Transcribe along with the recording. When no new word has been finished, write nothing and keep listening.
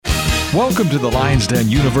Welcome to the Lion's Den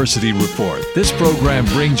University Report. This program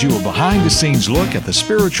brings you a behind-the-scenes look at the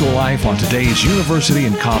spiritual life on today's university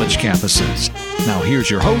and college campuses. Now here's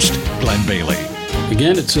your host, Glenn Bailey.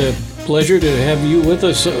 Again, it's a pleasure to have you with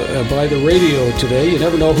us by the radio today. You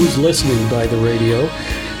never know who's listening by the radio,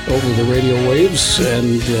 over the radio waves,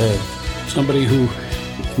 and somebody who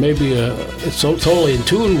may be so totally in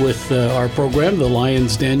tune with our program, the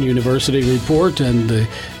Lion's Den University Report, and the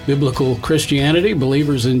biblical Christianity,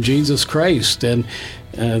 believers in Jesus Christ, and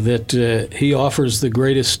that he offers the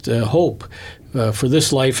greatest hope for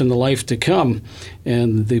this life and the life to come.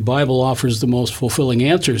 And the Bible offers the most fulfilling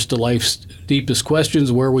answers to life's deepest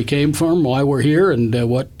questions: where we came from, why we're here, and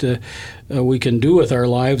what we can do with our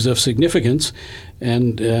lives of significance,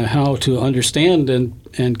 and how to understand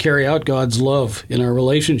and carry out God's love in our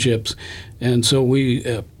relationships. And so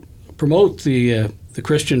we promote the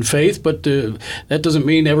Christian faith, but that doesn't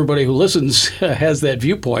mean everybody who listens has that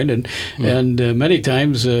viewpoint, and many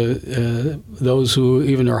times those who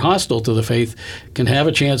even are hostile to the faith can have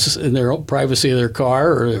a chance in their own privacy of their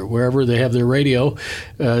car or wherever they have their radio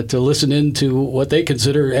to listen into what they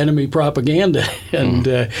consider enemy propaganda,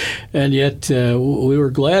 and yet we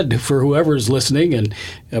were glad for whoever's listening,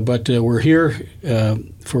 but we're here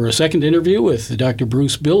for a second interview with Dr.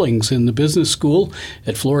 Bruce Billings in the business school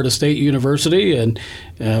at Florida State University, and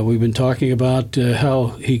we've been talking about how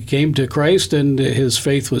he came to Christ and his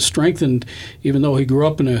faith was strengthened. Even though he grew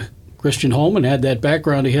up in a Christian home and had that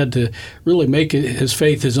background, he had to really make his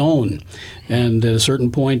faith his own. And at a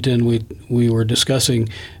certain point, and we were discussing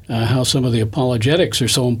how some of the apologetics are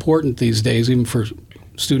so important these days, even for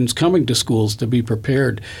students coming to schools, to be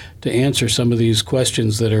prepared to answer some of these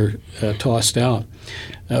questions that are tossed out.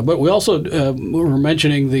 But we also were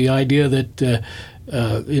mentioning the idea that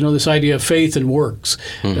this idea of faith and works,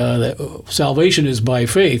 that salvation is by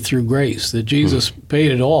faith through grace, that Jesus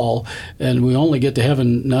paid it all, and we only get to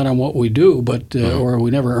heaven not on what we do, but or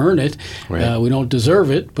we never earn it. Right. We don't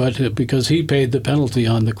deserve it, but because he paid the penalty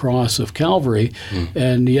on the cross of Calvary.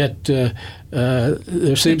 And yet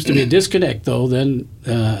there seems to be a disconnect, though, then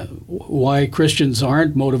why Christians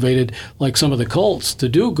aren't motivated like some of the cults to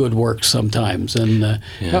do good works sometimes. And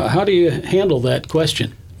how do you handle that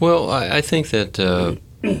question? Well, I think that,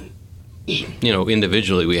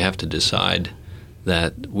 individually we have to decide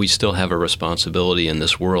that we still have a responsibility in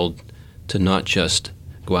this world to not just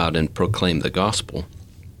go out and proclaim the gospel,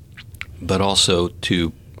 but also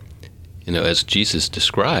to, as Jesus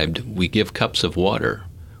described, we give cups of water.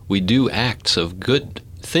 We do acts of good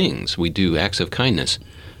things. We do acts of kindness.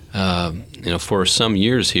 For some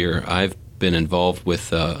years here, I've been involved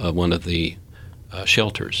with one of the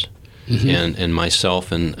shelters. And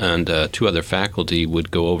myself and two other faculty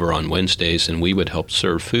would go over on Wednesdays, and we would help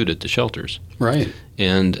serve food at the shelters. Right.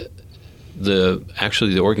 And the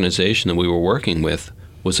organization that we were working with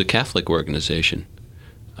was a Catholic organization.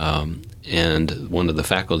 And one of the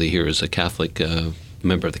faculty here is a Catholic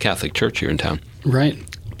member of the Catholic Church here in town. Right.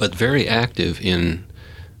 But very active in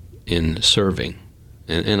serving.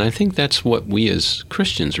 And I think that's what we as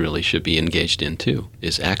Christians really should be engaged in too,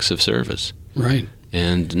 is acts of service. Right.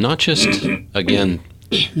 And not just, again,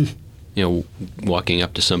 walking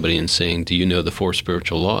up to somebody and saying, do you know the 4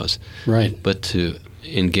 spiritual laws? Right. But to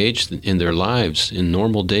engage in their lives in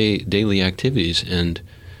normal daily activities and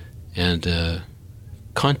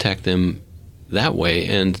contact them that way.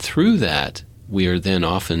 And through that, we are then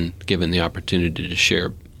often given the opportunity to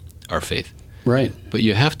share our faith. Right. But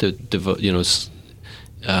you have to devote,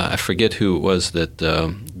 I forget who it was that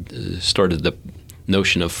started the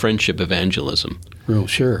notion of friendship evangelism. Oh,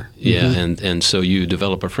 sure. Yeah, and so you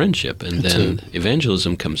develop a friendship, and then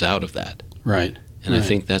evangelism comes out of that. Right. And I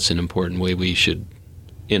think that's an important way we should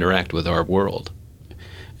interact with our world.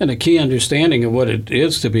 And a key understanding of what it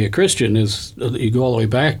is to be a Christian is you go all the way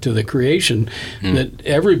back to the creation, that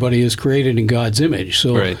everybody is created in God's image.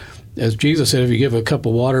 So as Jesus said, if you give a cup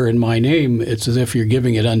of water in my name, it's as if you're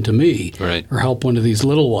giving it unto me, or help one of these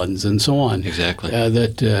little ones, and so on. Exactly.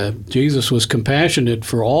 That Jesus was compassionate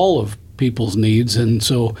for all of people's needs, and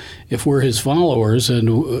so if we're his followers, and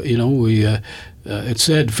we it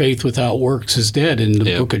said faith without works is dead in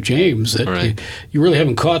the book of James, that you really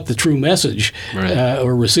haven't caught the true message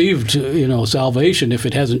or received salvation if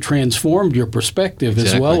it hasn't transformed your perspective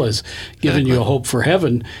as well as given you a hope for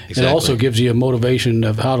heaven. It also gives you a motivation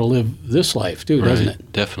of how to live this life too, doesn't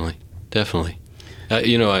it? Definitely.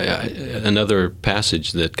 Another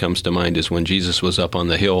passage that comes to mind is when Jesus was up on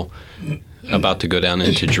the hill about to go down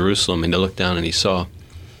into Jerusalem, and he looked down and he saw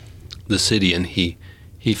the city, and he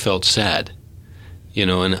felt sad.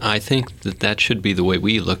 And I think that should be the way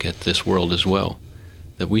we look at this world as well,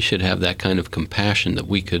 that we should have that kind of compassion, that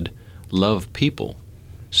we could love people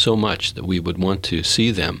so much that we would want to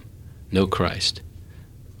see them know Christ,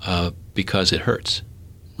 because it hurts.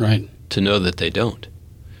 Right. To know that they don't.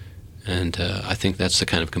 And I think that's the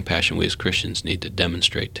kind of compassion we as Christians need to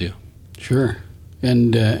demonstrate too. Sure.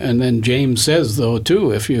 And then James says, though,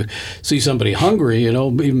 too, if you see somebody hungry,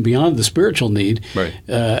 even beyond the spiritual need, right.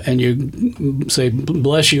 And you say,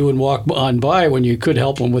 bless you, and walk on by when you could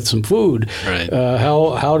help them with some food, right.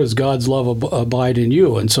 How does God's love abide in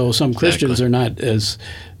you? And so some Christians are not as,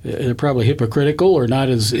 they're probably hypocritical or not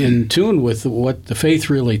as in tune with what the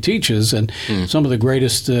faith really teaches. And some of the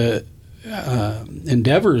greatest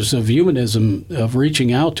endeavors of humanism, of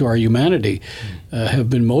reaching out to our humanity, have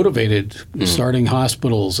been motivated, starting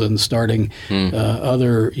hospitals and starting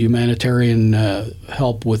other humanitarian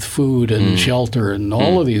help with food and shelter and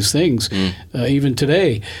all of these things. Even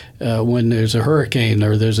today, when there's a hurricane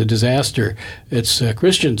or there's a disaster, it's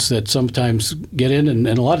Christians that sometimes get in and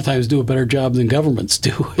a lot of times do a better job than governments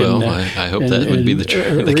do. Well, I hope that would be the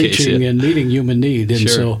case. Reaching and meeting human need. And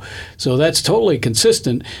sure. so that's totally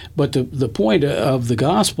consistent. But the point of the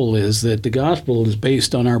gospel is that the gospel is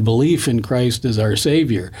based on our belief in Christ as our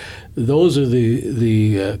Savior. Those are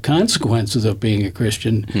the consequences of being a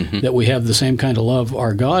Christian, that we have the same kind of love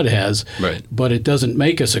our God has, right. But it doesn't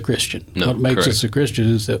make us a Christian. No, what makes correct. us a Christian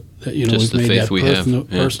is that Just we've the made faith that we have.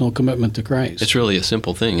 personal commitment to Christ. It's really a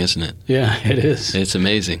simple thing, isn't it? Yeah, it is. It's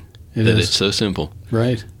amazing it's so simple.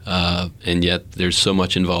 Right. And yet there's so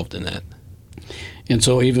much involved in that. And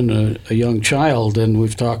so even a young child, and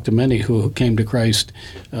we've talked to many who came to Christ,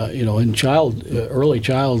 in early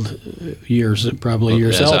child years, probably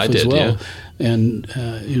yourself as well. Yeah. And,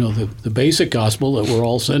 the basic gospel that we're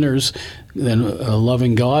all sinners, then a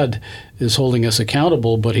loving God is holding us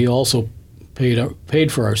accountable, but he also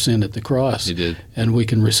paid for our sin at the cross. He did. And we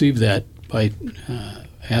can receive that by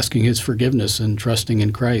asking his forgiveness and trusting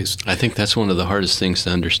in Christ. I think that's one of the hardest things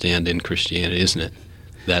to understand in Christianity, isn't it?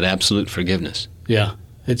 That absolute forgiveness. Yeah,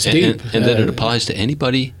 it's deep. And that it applies to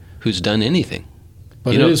anybody who's done anything.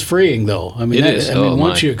 But it is freeing, though. I mean, it is.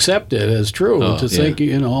 Once you accept it as true, think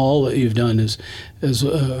all that you've done is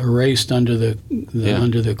erased under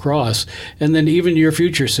the cross, and then even your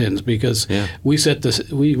future sins, because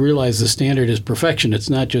we realize the standard is perfection. It's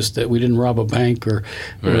not just that we didn't rob a bank or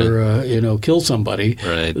kill somebody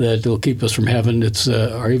that will keep us from heaven. It's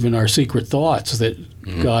even our secret thoughts that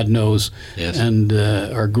God knows, and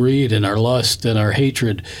our greed and our lust and our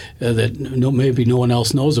hatred that maybe no one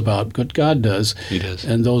else knows about, but God does. He does.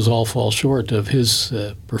 And those all fall short of his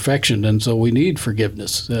perfection, and so we need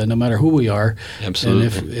forgiveness, no matter who we are. Absolutely.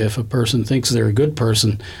 And if a person thinks they're a good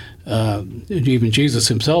person, even Jesus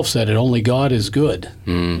himself said it, only God is good.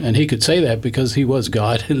 And he could say that because he was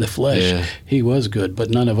God in the flesh. Yeah. He was good, but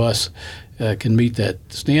none of us can meet that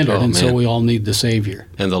standard, so we all need the Savior.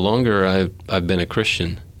 And the longer I've been a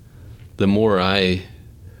Christian, the more I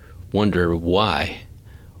wonder why.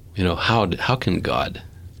 How can God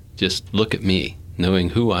just look at me, knowing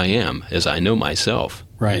who I am as I know myself,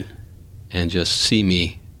 right, and just see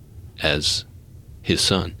me as his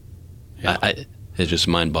son? Yeah. It's just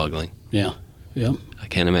mind-boggling. Yeah. I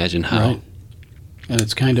can't imagine how. Right. And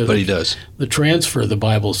it's kind of but he does. The transfer, the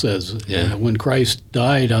Bible says. Yeah. When Christ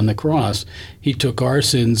died on the cross, he took our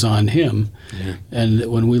sins on him. Yeah. And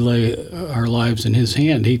when we lay our lives in his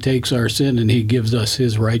hand, he takes our sin and he gives us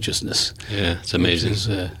his righteousness. Yeah, it's amazing. Which is,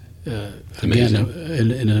 again,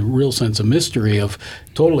 in a real sense, a mystery of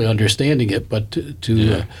totally understanding it, but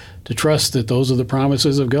to trust that those are the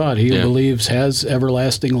promises of God. He who believes has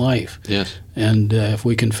everlasting life. Yes. And if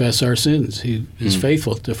we confess our sins, he is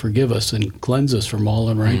faithful to forgive us and cleanse us from all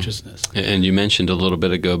unrighteousness. And you mentioned a little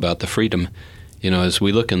bit ago about the freedom. As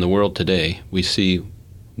we look in the world today, we see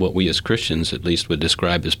what we as Christians at least would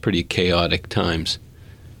describe as pretty chaotic times.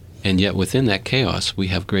 And yet within that chaos, we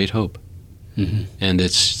have great hope. Mm-hmm. And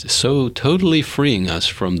it's so totally freeing us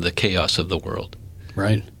from the chaos of the world.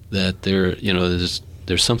 Right. That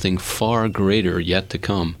there's something far greater yet to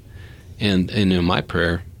come. And my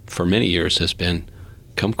prayer for many years has been,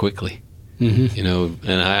 come quickly. Mm-hmm.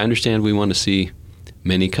 And I understand we want to see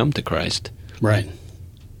many come to Christ. Right.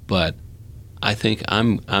 But I think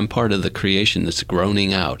I'm part of the creation that's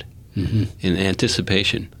groaning out in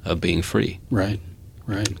anticipation of being free. Right.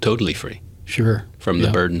 Totally free. Sure. From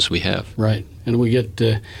the burdens we have. Right. And we get,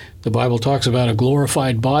 the Bible talks about a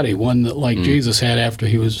glorified body, one that like Jesus had after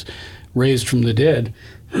he was raised from the dead.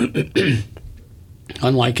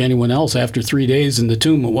 Unlike anyone else, after 3 days in the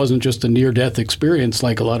tomb, it wasn't just a near-death experience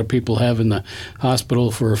like a lot of people have in the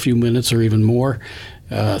hospital for a few minutes or even more.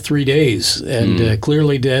 3 days, and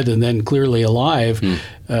clearly dead and then clearly alive,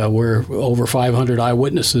 where over 500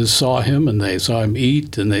 eyewitnesses saw him, and they saw him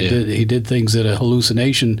eat, and he did things that a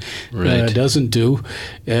hallucination doesn't do,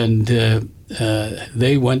 and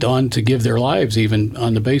they went on to give their lives even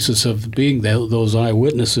on the basis of being those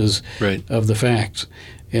eyewitnesses of the facts.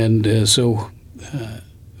 And so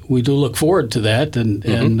we do look forward to that,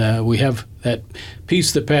 and we have that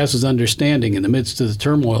peace that passes understanding in the midst of the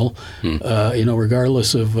turmoil,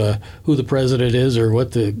 regardless of who the president is or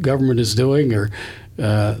what the government is doing, or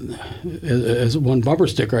as one bumper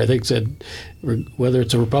sticker, I think, said, whether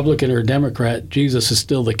it's a Republican or a Democrat, Jesus is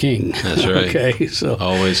still the king. That's right. Okay, so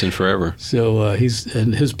always and forever. So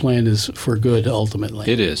his plan is for good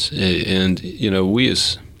ultimately. It is, and we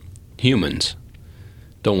as humans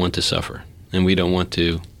don't want to suffer, and we don't want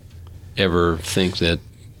to ever think that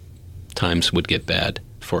times would get bad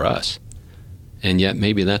for us. And yet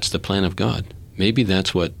maybe that's the plan of God. Maybe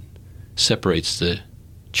that's what separates the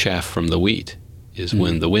chaff from the wheat, is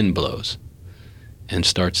when the wind blows and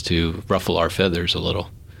starts to ruffle our feathers a little.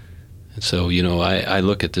 And so, I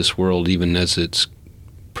look at this world, even as it's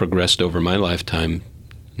progressed over my lifetime,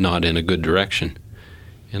 not in a good direction.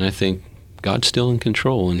 And I think God's still in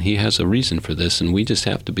control, and he has a reason for this, and we just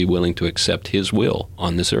have to be willing to accept his will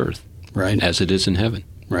on this earth, as it is in heaven.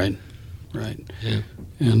 Right. Yeah.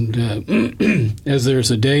 And as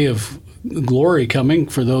there's a day of glory coming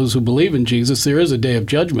for those who believe in Jesus, there is a day of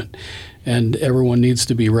judgment, and everyone needs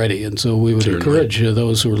to be ready. And so we would encourage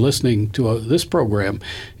those who are listening to this program,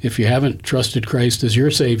 if you haven't trusted Christ as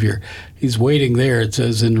your Savior, he's waiting there. It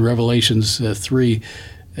says in Revelations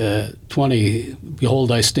 3:20,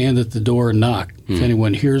 "Behold, I stand at the door and knock. If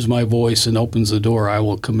anyone hears my voice and opens the door, I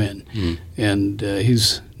will come in." And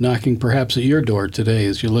he's knocking perhaps at your door today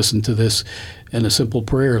as you listen to this, and a simple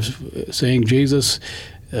prayer of saying, "Jesus,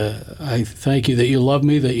 I thank you that you love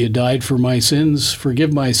me, that you died for my sins,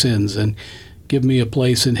 forgive my sins, and give me a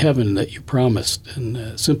place in heaven that you promised." And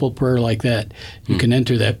a simple prayer like that, you can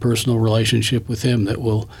enter that personal relationship with him that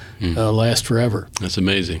will last forever. That's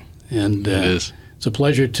amazing. And it is. It's a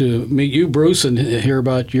pleasure to meet you, Bruce, and hear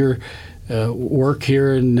about your work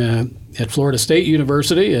here at Florida State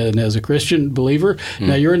University and as a Christian believer.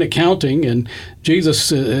 Now, you're in accounting, and Jesus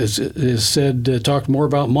has said, talked more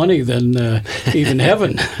about money than even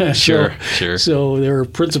heaven. Sure. So there are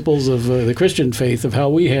principles of the Christian faith of how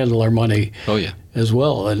we handle our money as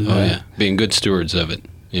well. And, being good stewards of it.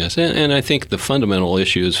 Yes, and I think the fundamental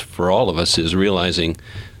issue for all of us is realizing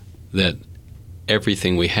that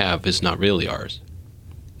everything we have is not really ours.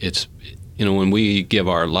 It's, when we give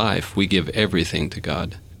our life, we give everything to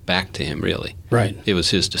God, back to him, really. Right. It was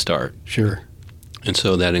his to start. Sure. And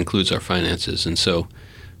so that includes our finances. And so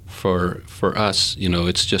for us,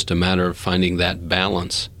 it's just a matter of finding that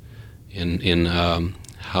balance in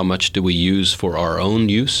how much do we use for our own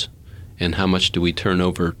use, and how much do we turn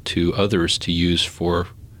over to others to use for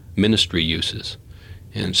ministry uses.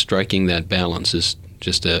 And striking that balance is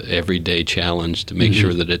just a everyday challenge to make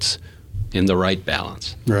sure that it's in the right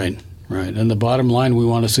balance. Right. And the bottom line we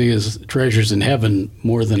want to see is treasures in heaven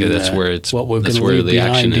more than that's where it's what we're going that's to where leave the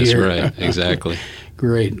behind action is. here. Right, exactly.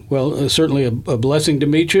 Great. Well, certainly a blessing to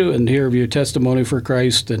meet you and hear of your testimony for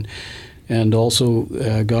Christ, and also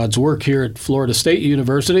God's work here at Florida State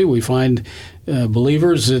University. We find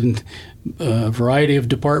believers in a variety of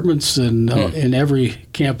departments and in every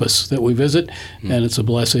campus that we visit, and it's a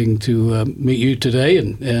blessing to meet you today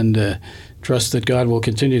and trust that God will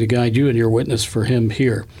continue to guide you in your witness for him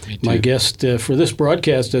here. My guest for this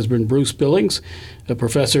broadcast has been Bruce Billings, a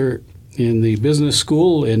professor in the business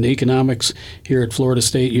school in economics here at Florida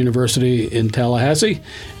State University in Tallahassee,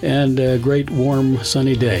 and a great warm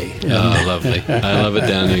sunny day. Oh, lovely. I love it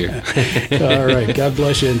down here. All right. God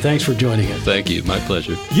bless you, and thanks for joining us. Thank you. My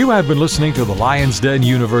pleasure. You have been listening to the Lions Den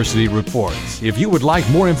University Report. If you would like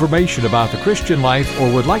more information about the Christian life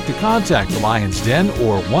or would like to contact the Lions Den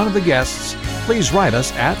or one of the guests, please write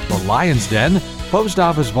us at the Lions Den, Post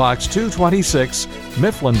Office Box 226,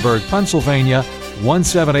 Mifflinburg, Pennsylvania,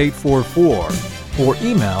 17844, or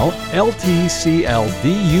email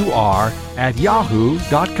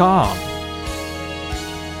ltcldur@yahoo.com.